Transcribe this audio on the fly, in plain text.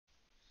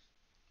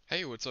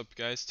Hey, what's up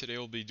guys? Today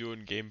we'll be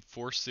doing game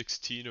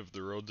 416 of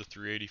the Road to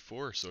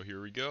 384, so here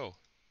we go.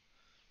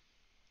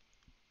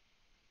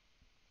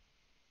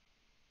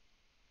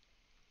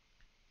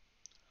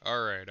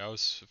 Alright, I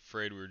was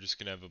afraid we were just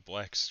gonna have a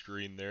black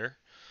screen there,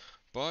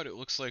 but it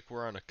looks like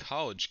we're on a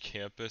college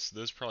campus.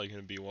 This is probably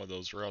gonna be one of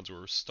those rounds where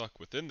we're stuck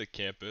within the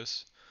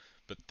campus,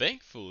 but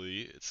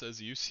thankfully it says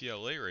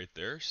UCLA right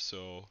there,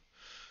 so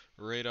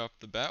right off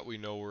the bat we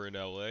know we're in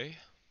LA.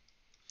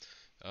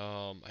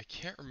 I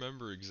can't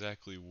remember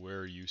exactly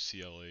where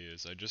UCLA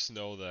is. I just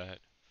know that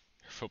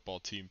our football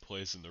team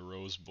plays in the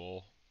Rose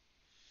Bowl.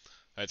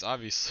 It's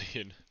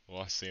obviously in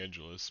Los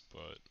Angeles,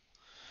 but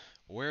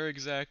where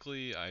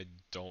exactly, I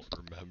don't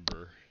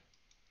remember.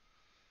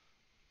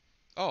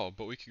 Oh,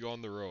 but we could go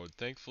on the road.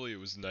 Thankfully, it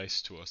was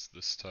nice to us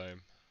this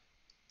time.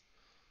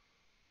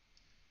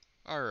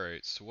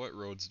 Alright, so what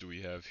roads do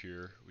we have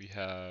here? We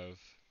have,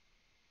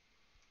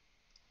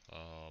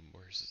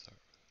 where's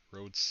the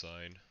road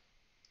sign?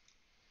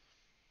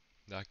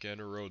 Not getting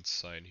a road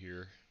sign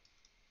here.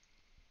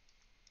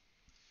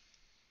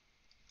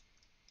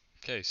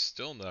 Okay,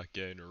 still not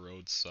getting a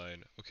road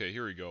sign. Okay,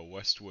 here we go,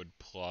 Westwood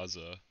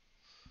Plaza.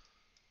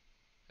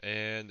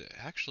 And it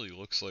actually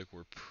looks like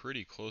we're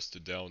pretty close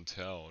to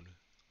downtown.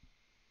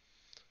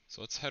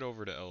 So let's head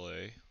over to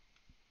LA.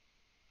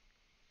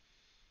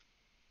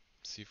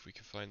 See if we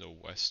can find a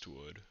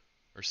Westwood.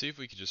 Or see if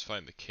we could just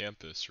find the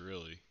campus,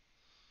 really.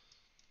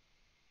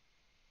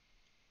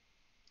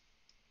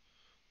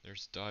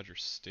 There's Dodger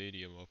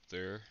Stadium up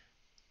there.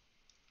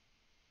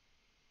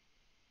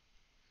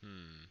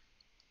 Hmm.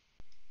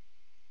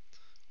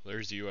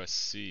 There's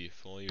USC,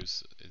 if only it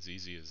was as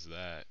easy as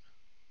that.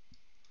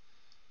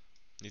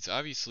 It's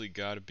obviously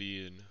gotta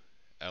be in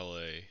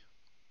LA.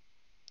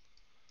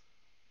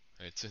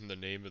 It's in the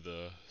name of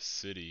the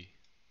city.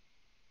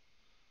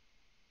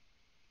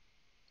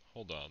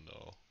 Hold on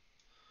though.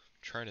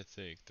 I'm trying to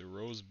think. The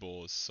Rose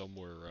Bowl is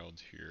somewhere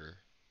around here.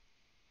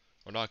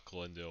 Oh, not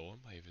Glendale. What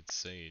am I even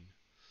saying?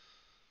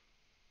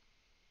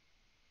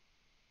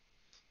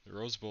 The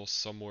Rose Bowl's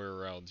somewhere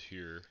around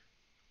here.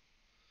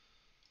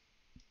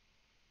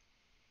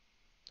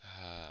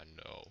 Ah,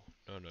 no.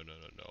 No, no, no,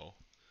 no, no.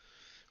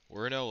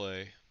 We're in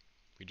LA.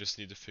 We just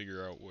need to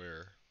figure out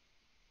where.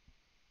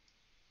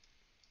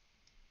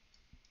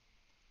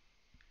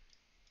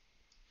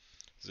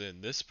 Is it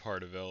in this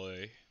part of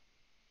LA?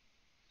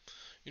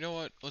 You know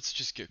what? Let's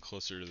just get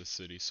closer to the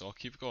city. So I'll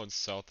keep going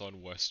south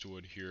on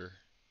Westwood here.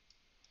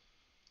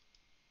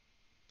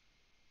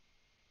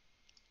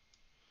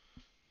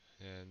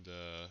 And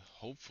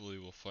hopefully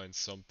we'll find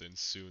something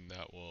soon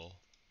that will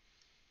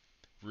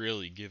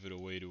really give it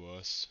away to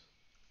us.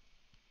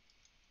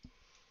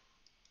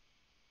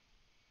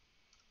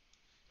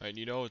 And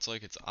you know, it's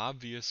like it's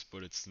obvious,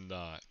 but it's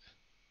not.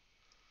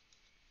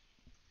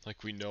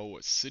 Like we know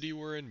what city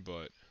we're in,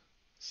 but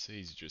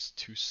city's just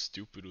too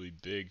stupidly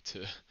big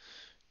to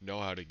know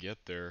how to get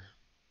there.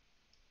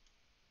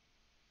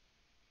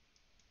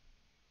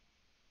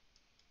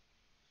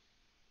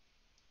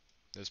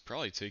 It's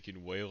probably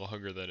taking way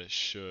longer than it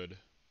should.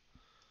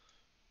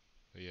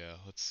 But yeah,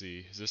 let's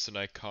see. Is this an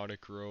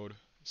iconic road?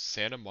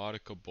 Santa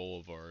Monica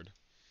Boulevard.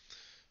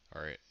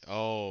 Alright.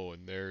 Oh,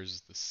 and there's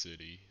the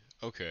city.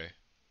 Okay.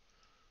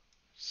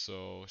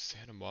 So,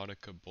 Santa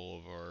Monica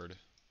Boulevard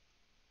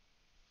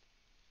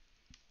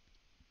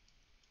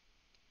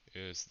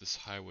is this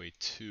Highway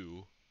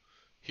 2.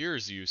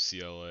 Here's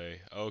UCLA.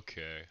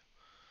 Okay.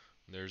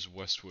 And there's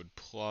Westwood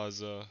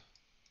Plaza.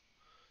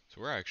 So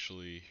we're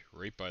actually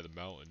right by the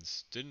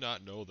mountains. Did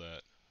not know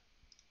that.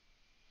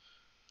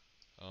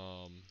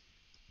 Um,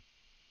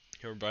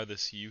 Here we're by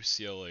this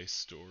UCLA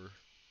store,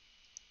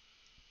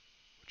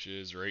 which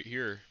is right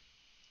here.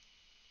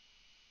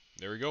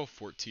 There we go,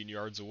 14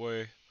 yards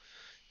away.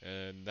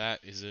 And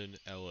that is in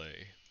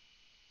LA.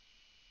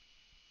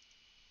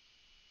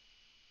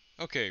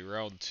 Okay,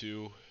 round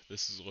two.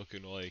 This is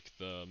looking like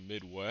the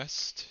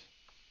Midwest.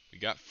 We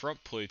got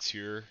front plates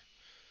here.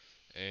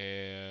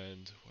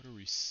 And what are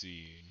we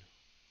seeing?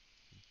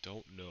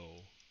 Don't know.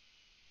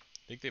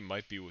 I think they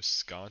might be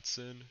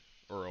Wisconsin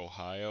or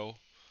Ohio,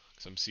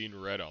 because I'm seeing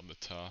red on the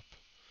top.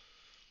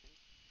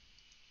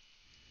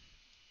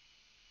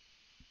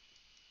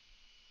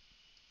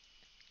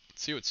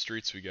 Let's see what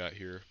streets we got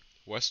here.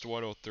 West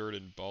 103rd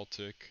and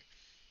Baltic.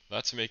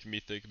 That's making me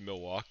think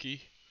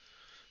Milwaukee,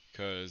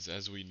 because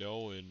as we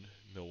know in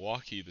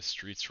Milwaukee, the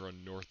streets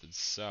run north and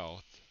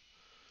south.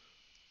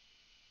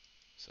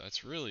 So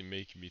that's really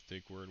making me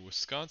think we're in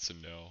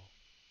Wisconsin now.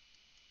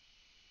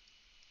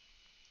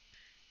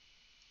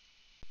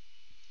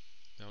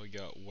 Now we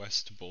got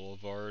West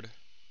Boulevard.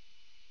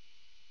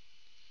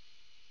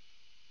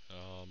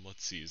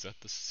 Let's see, is that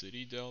the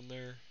city down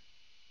there?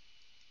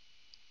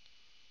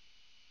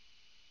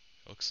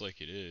 Looks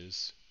like it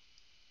is.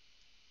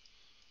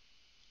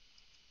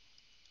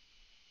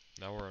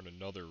 Now we're on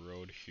another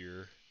road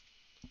here.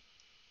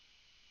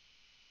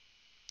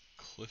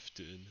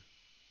 Clifton.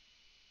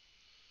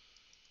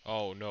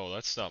 Oh no,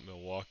 that's not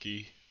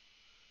Milwaukee.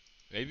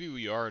 Maybe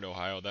we are in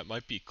Ohio. That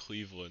might be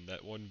Cleveland.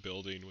 That one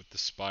building with the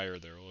spire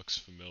there looks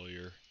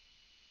familiar.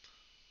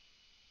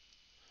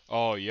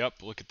 Oh,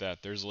 yep, look at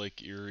that. There's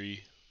Lake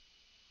Erie.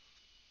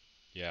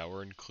 Yeah,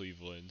 we're in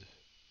Cleveland.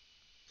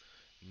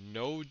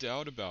 No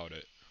doubt about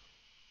it.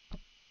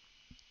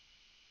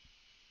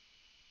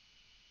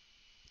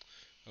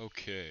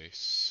 Okay,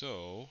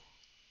 so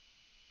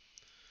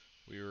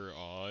we were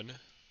on.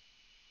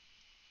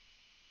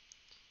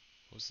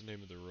 What was the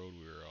name of the road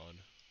we were on?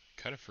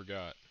 Kind of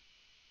forgot.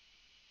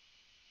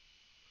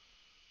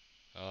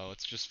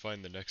 Let's just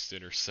find the next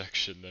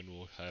intersection, then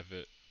we'll have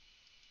it.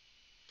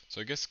 So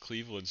I guess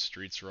Cleveland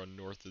streets run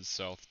north and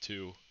south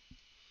too.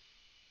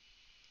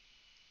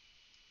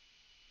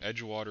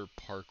 Edgewater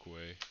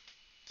Parkway,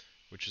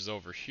 which is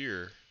over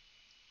here.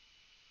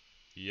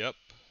 Yep,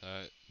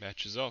 that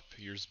matches up.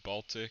 Here's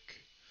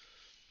Baltic,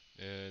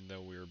 and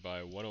then we were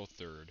by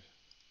 103rd.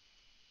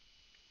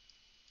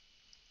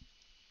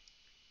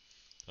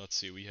 Let's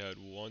see, we had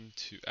one,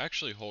 two.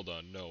 Actually, hold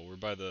on. No, we're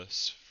by the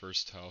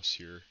first house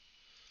here,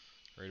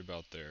 right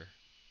about there.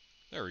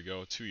 There we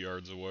go, 2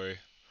 yards away.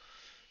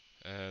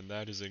 And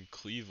that is in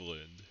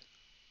Cleveland.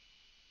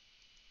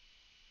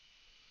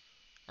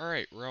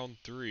 Alright, round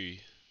three.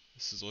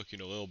 This is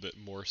looking a little bit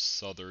more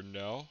southern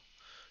now,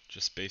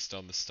 just based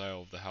on the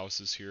style of the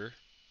houses here.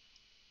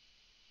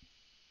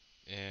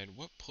 And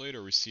what plate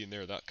are we seeing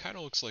there? That kind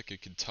of looks like a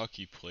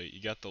Kentucky plate.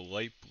 You got the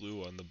light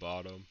blue on the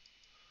bottom.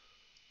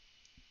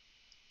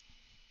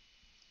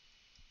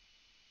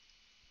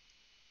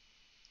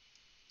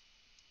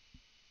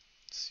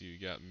 Let's see, you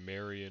got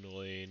Marion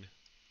Lane.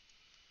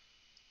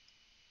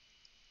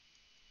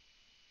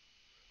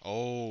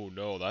 Oh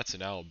no, that's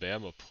an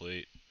Alabama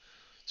plate.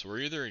 So we're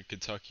either in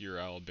Kentucky or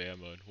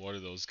Alabama, and one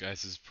of those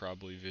guys is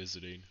probably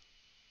visiting.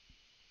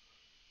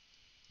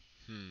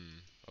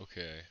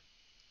 Okay.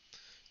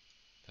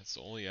 That's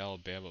the only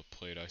Alabama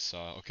plate I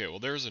saw. Okay, well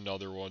there's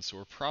another one, so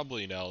we're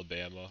probably in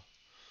Alabama.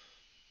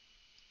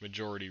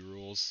 Majority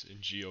rules in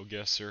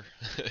GeoGuessr.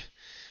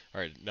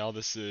 Alright, now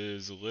this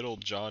is Little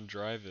John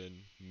Drive in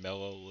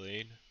Mellow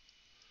Lane.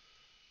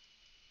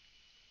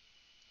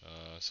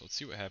 So let's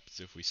see what happens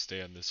if we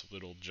stay on this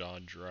Little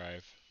John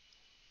Drive.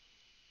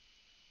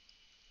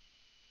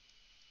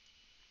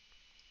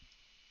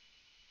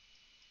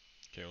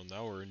 Okay, well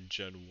now we're in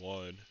Gen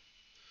 1.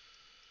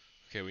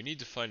 Okay, we need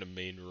to find a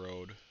main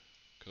road,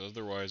 because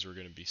otherwise we're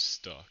going to be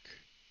stuck.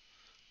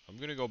 I'm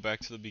going to go back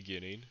to the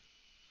beginning,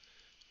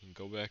 and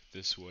go back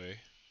this way.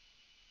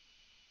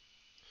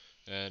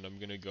 And I'm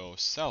going to go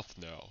south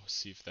now,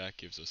 see if that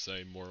gives us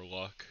any more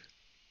luck.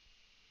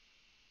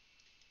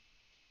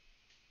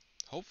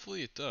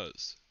 Hopefully it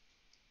does.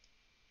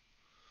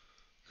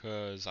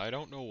 Because I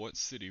don't know what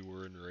city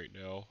we're in right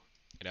now.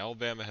 And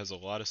Alabama has a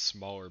lot of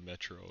smaller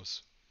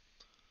metros.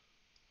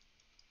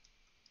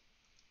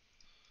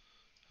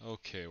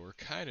 Okay, we're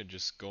kind of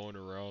just going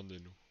around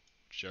in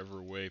whichever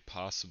way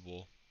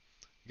possible.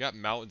 We got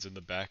mountains in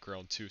the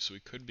background too, so we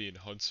could be in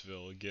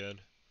Huntsville again.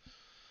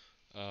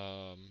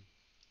 Um,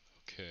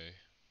 okay.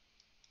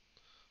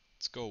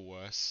 Let's go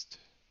west.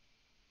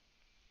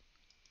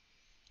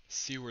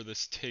 See where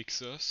this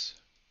takes us.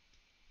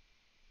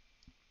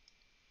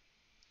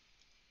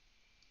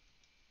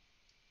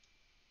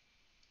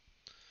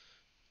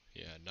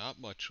 Yeah, not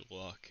much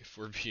luck if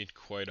we're being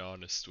quite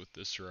honest with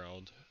this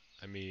round.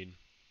 I mean,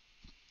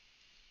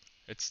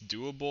 it's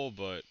doable,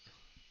 but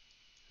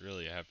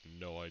really I have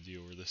no idea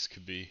where this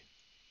could be.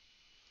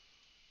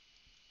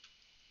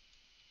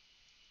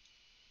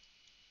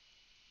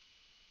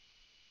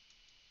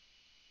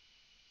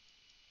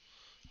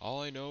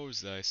 All I know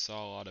is that I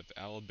saw a lot of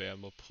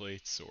Alabama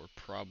plates, so we're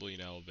probably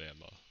in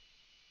Alabama.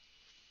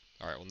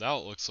 Alright, well now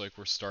it looks like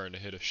we're starting to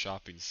hit a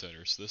shopping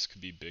center, so this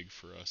could be big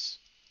for us.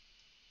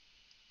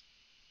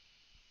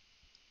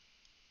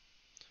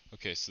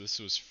 Okay, so this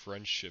was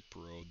Friendship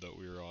Road that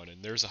we were on,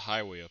 and there's a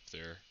highway up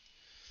there.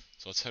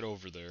 So let's head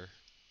over there.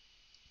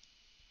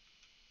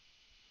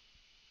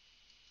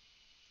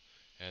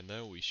 And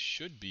then we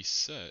should be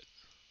set.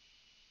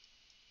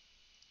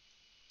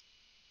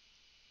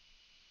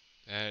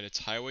 And it's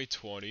Highway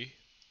 20.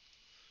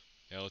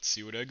 Now let's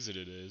see what exit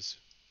it is.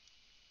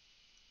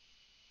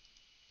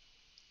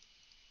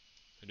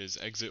 It is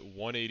exit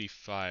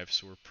 185,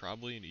 so we're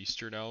probably in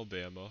eastern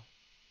Alabama.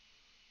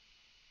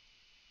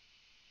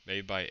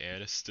 Maybe by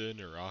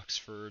Anniston or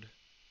Oxford.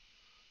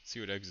 Let's see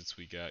what exits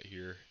we got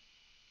here.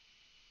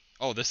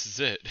 Oh, this is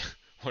it.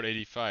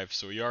 185,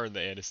 so we are in the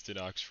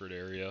Anniston-Oxford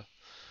area.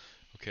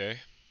 Okay.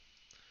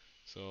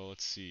 So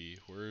let's see,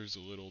 where's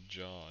Little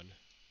John?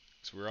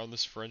 So we're on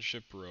this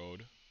Friendship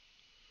Road.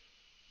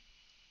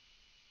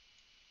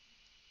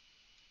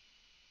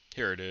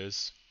 Here it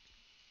is.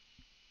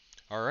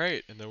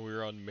 Alright, and then we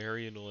were on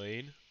Marion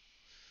Lane.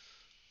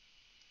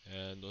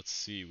 And let's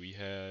see, we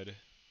had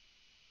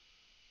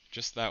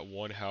just that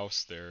one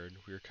house there, and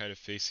we were kind of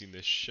facing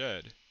this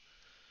shed.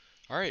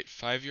 Alright,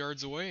 5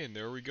 yards away, and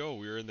there we go.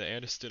 We were in the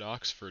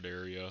Anniston-Oxford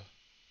area.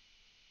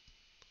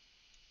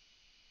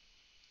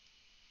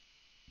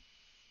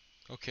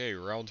 Okay,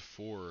 round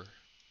four.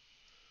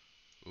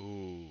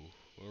 Ooh,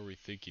 what are we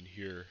thinking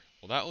here?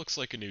 Well, that looks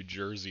like a New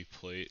Jersey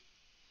plate.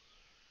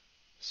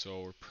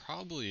 So we're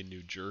probably in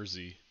New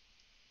Jersey.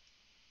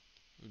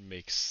 Would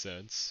make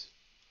sense.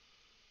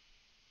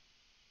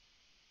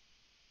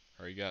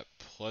 Alright, you got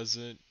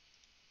Pleasant.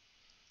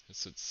 It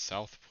said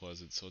South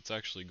Pleasant, so it's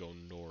actually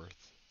going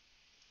north.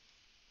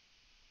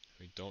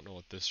 We don't know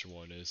what this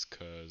one is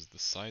because the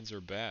signs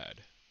are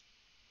bad.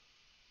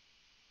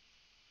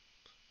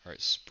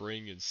 Alright,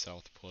 Spring and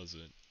South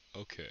Pleasant.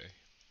 Okay.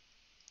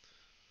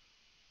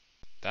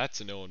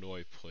 That's an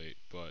Illinois plate,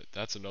 but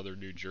that's another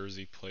New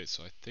Jersey plate,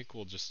 so I think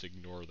we'll just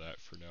ignore that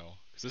for now.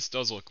 Because this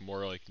does look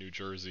more like New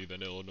Jersey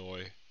than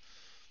Illinois.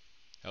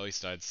 At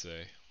least I'd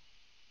say.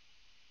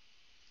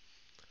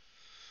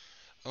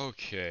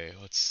 Okay,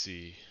 let's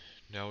see.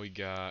 Now we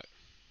got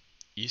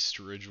East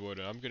Ridgewood,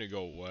 and I'm gonna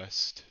go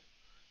west.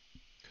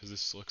 Because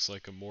this looks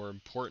like a more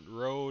important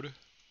road.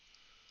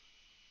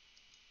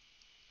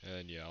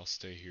 And yeah, I'll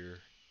stay here.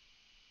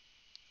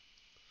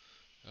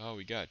 Oh,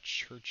 we got a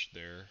church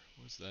there.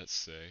 What does that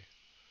say?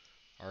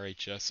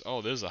 RHS.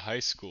 Oh, there's a high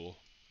school.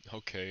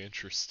 Okay,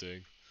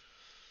 interesting.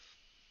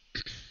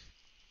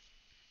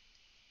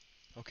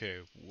 Okay,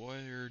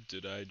 where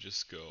did I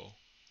just go?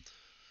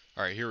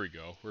 Alright, here we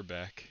go. We're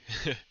back.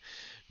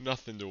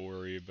 Nothing to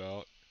worry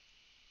about.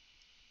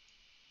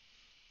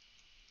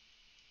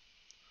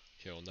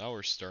 Okay, well now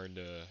we're starting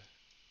to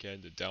get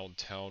into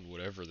downtown,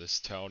 whatever this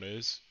town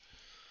is.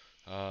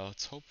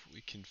 Let's hope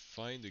we can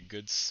find a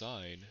good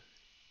sign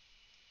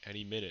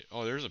any minute.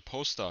 Oh, there's a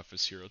post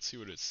office here. Let's see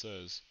what it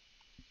says.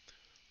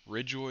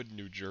 Ridgewood,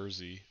 New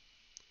Jersey.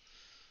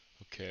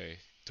 Okay,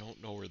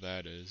 don't know where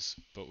that is,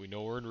 but we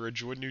know we're in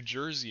Ridgewood, New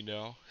Jersey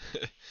now.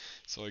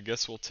 So I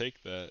guess we'll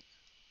take that.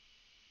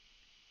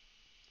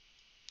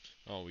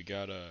 Oh, we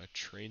got a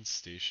train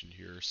station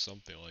here or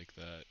something like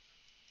that.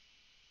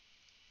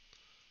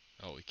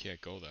 Oh, we can't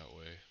go that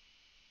way.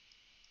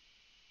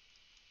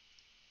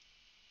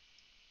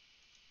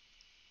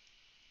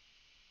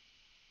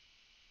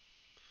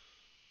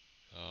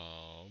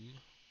 Um,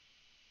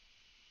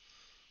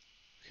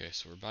 okay,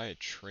 so we're by a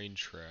train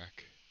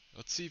track.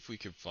 Let's see if we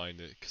can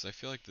find it, because I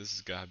feel like this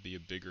has got to be a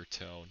bigger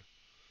town.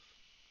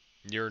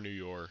 Near New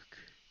York.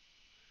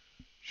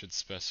 Should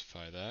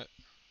specify that.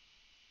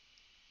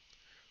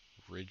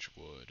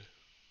 Ridgewood.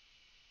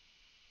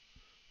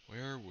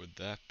 Where would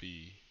that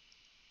be?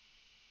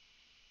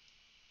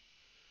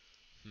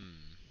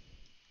 Hmm.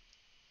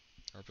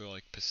 Probably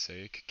like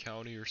Passaic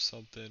County or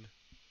something.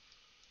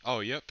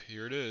 Oh, yep,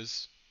 here it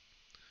is.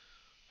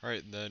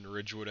 Alright, and then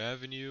Ridgewood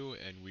Avenue,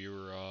 and we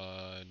were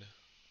on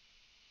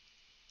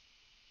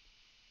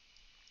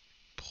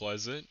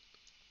Pleasant,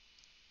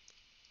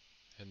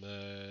 and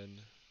then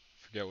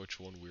forget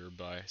which one we were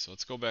by. So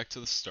let's go back to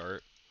the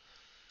start.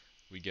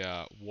 We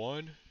got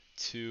one,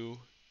 two,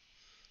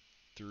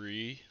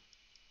 three,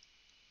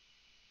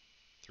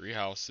 three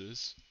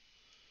houses.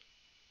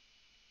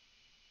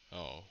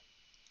 Oh,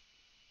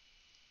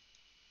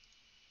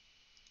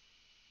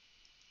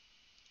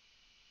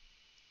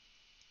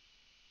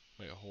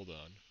 wait, hold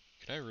on.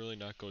 Can I really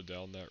not go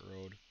down that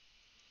road?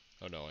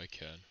 Oh no, I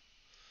can.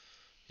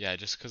 Yeah,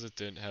 just because it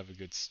didn't have a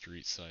good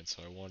street sign,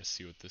 so I want to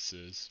see what this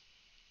is.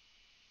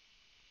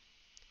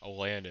 A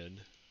Lannon.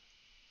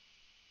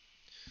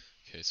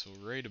 Okay, so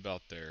right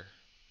about there.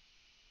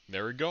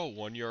 There we go,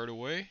 1 yard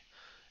away.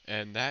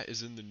 And that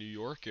is in the New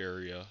York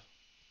area.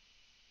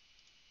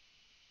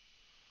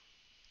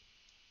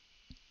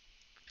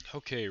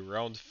 Okay,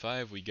 round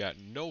 5, we got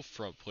no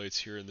front plates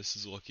here, and this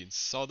is looking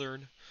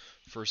southern.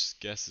 First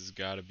guess has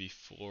got to be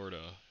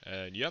Florida.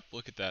 And yep,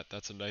 look at that.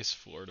 That's a nice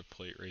Florida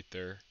plate right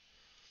there.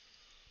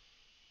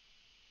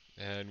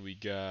 And we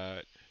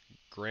got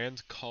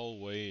Grand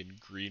Colway and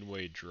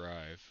Greenway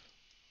Drive.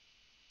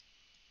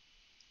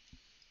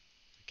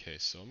 Okay,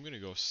 so I'm going to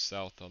go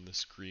south on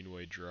this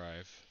Greenway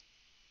Drive.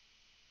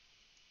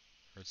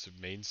 Or it's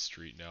a Main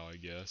Street now, I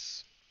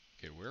guess.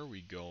 Okay, where are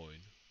we going?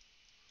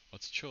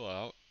 Let's chill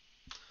out.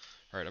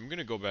 Alright, I'm going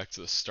to go back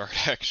to the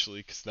start actually,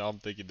 because now I'm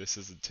thinking this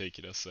isn't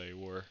taking us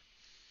anywhere.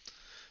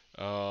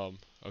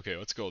 Okay,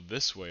 let's go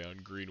this way on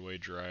Greenway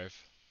Drive.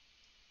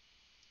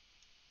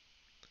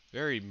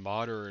 Very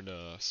modern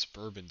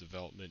suburban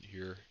development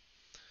here,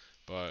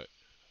 but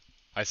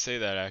I say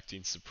that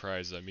acting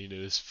surprised. I mean, it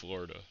is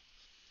Florida.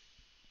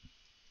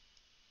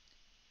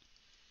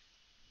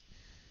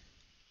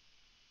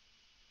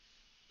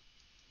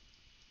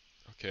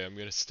 Okay, I'm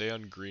gonna stay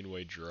on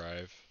Greenway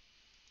Drive,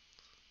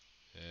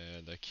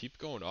 and I keep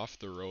going off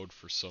the road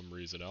for some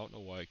reason. I don't know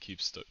why it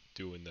keeps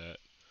doing that,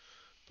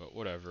 but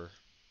whatever.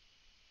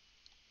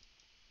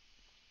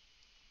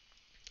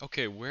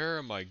 Okay, where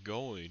am I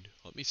going?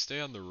 Let me stay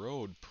on the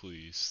road,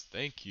 please.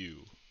 Thank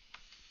you.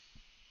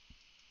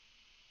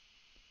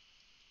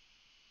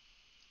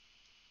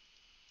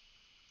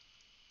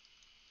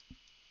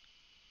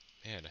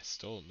 Man, I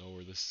still don't know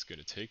where this is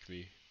gonna take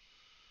me.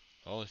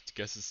 Well, I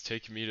guess it's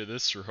taking me to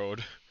this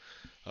road.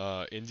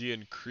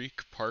 Indian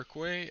Creek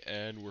Parkway,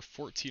 and we're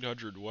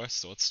 1400 west,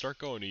 so let's start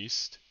going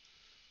east.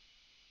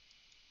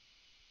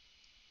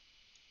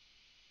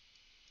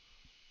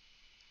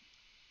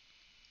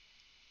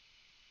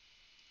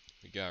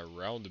 We got a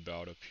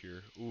roundabout up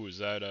here. Ooh, is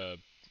that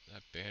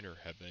banner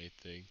have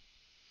anything?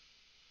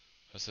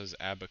 That says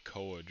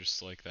Abacoa,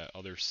 just like that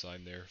other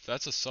sign there. If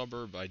that's a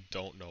suburb, I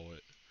don't know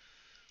it.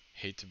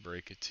 Hate to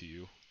break it to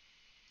you.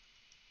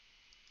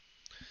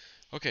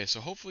 Okay, so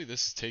hopefully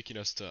this is taking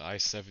us to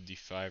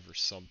I-75 or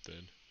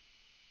something.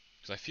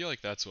 Because I feel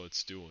like that's what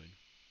it's doing.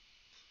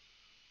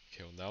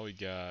 Okay, well now we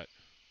got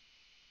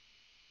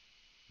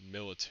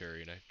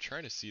military, and I'm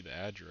trying to see the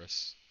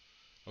address.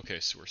 Okay,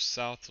 so we're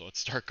south, so let's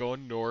start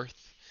going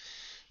north.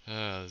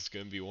 It's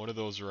gonna be one of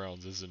those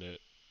rounds, isn't it?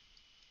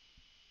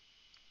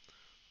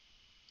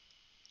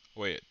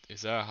 Wait,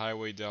 is that a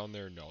highway down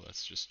there? No,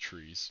 that's just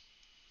trees.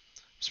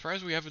 I'm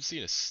surprised we haven't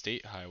seen a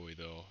state highway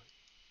though.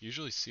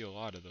 Usually see a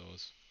lot of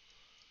those.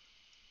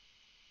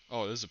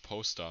 Oh, there's a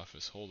post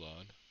office. Hold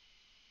on.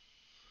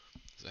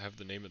 Does it have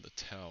the name of the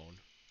town?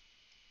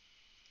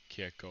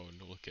 Can't go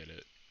and look at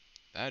it.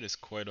 That is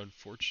quite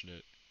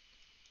unfortunate.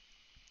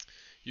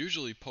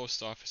 Usually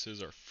post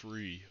offices are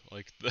free,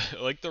 like the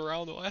like the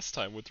round last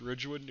time with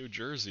Ridgewood, New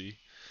Jersey.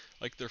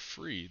 Like they're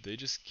free. They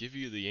just give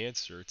you the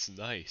answer. It's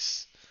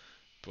nice.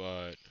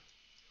 But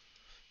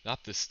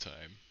not this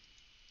time.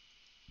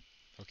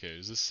 Okay,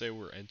 does this say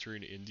we're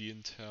entering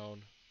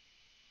Indiantown?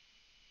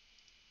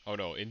 Oh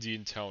no,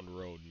 Indiantown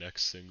Road,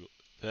 next signal.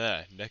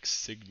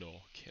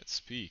 Can't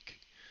speak.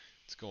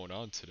 What's going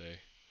on today?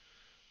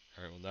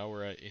 Alright, well now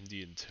we're at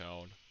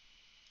Indiantown.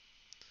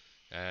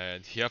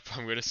 And yep,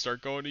 I'm gonna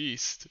start going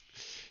east.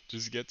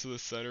 Just get to the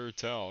center of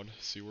town,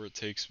 see where it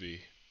takes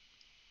me.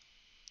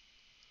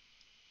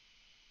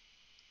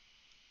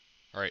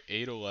 Alright,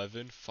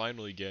 811,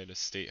 finally getting a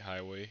state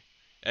highway.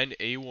 And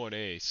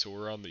A1A, so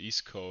we're on the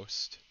east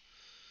coast.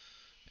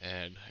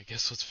 And I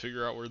guess let's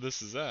figure out where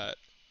this is at.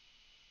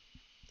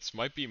 This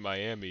might be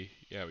Miami.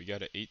 Yeah, we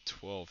got an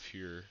 812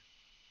 here.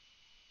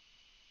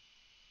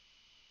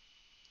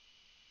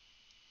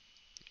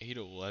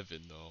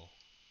 811 though.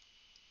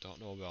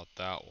 Don't know about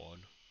that one.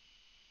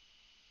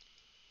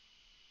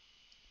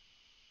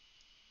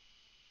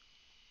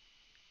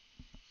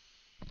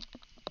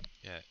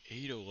 Yeah,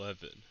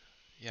 811.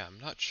 Yeah, I'm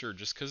not sure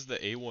just because the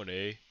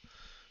A1A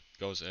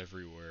goes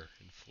everywhere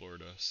in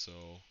Florida, so.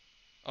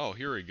 Oh,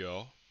 here we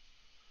go.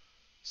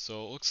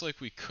 So it looks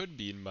like we could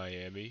be in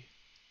Miami.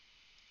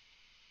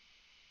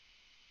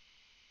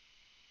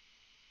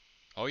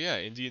 Oh yeah,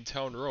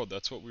 Indiantown Road,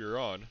 that's what we were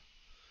on.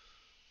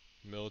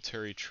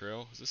 Military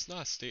Trail. Is this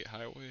not a state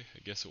highway? I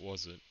guess it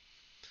wasn't.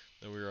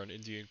 Then we were on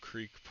Indian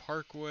Creek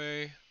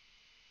Parkway.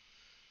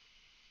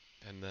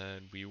 And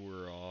then we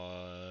were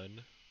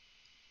on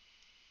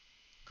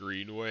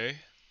Greenway.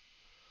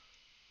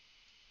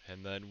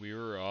 And then we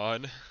were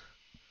on,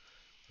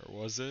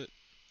 or was it?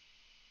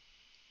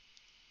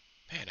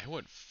 Man, I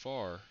went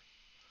far.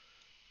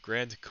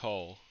 Grand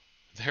Cull.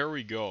 There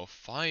we go,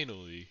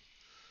 finally.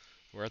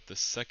 We're at the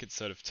second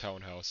set of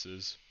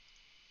townhouses.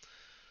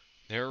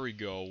 There we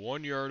go,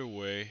 1 yard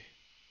away.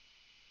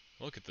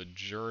 Look at the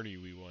journey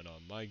we went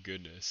on, my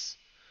goodness.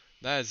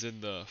 That is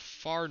in the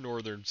far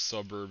northern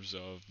suburbs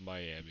of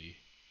Miami.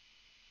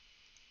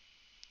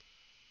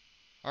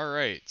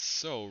 Alright,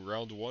 so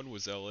round 1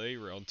 was LA,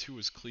 round 2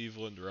 was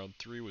Cleveland, round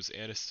 3 was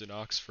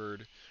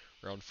Anniston-Oxford,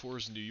 round 4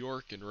 is New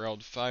York, and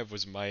round 5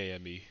 was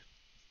Miami.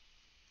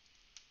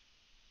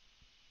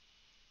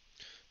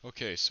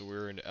 Okay, so we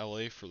were in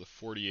LA for the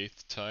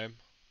 48th time,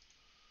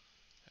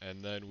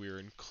 and then we were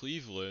in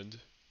Cleveland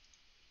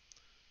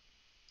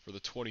for the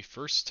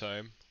 21st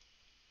time,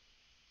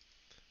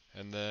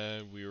 and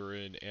then we were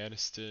in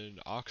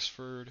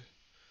Anniston-Oxford,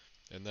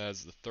 and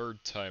that's the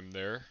third time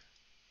there.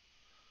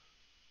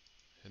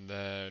 And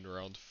then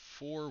round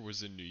 4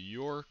 was in New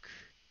York,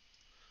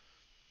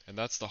 and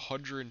that's the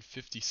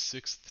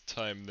 156th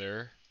time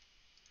there.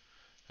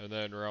 And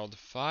then round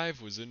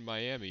 5 was in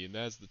Miami, and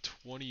that's the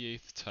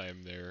 28th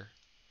time there.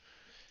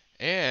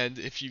 And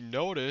if you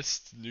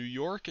noticed, New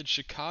York and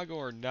Chicago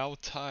are now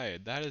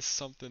tied. That is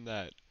something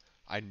that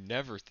I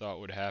never thought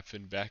would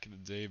happen back in the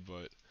day,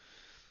 but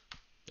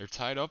they're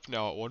tied up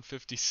now at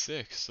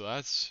 156. So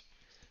that's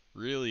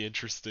really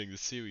interesting to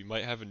see. We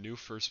might have a new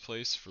first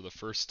place for the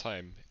first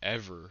time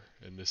ever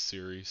in this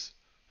series.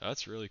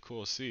 That's really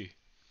cool to see.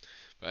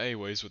 But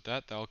anyways, with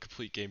that, that'll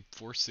complete game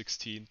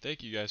 416.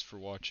 Thank you guys for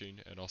watching,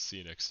 and I'll see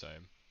you next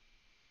time.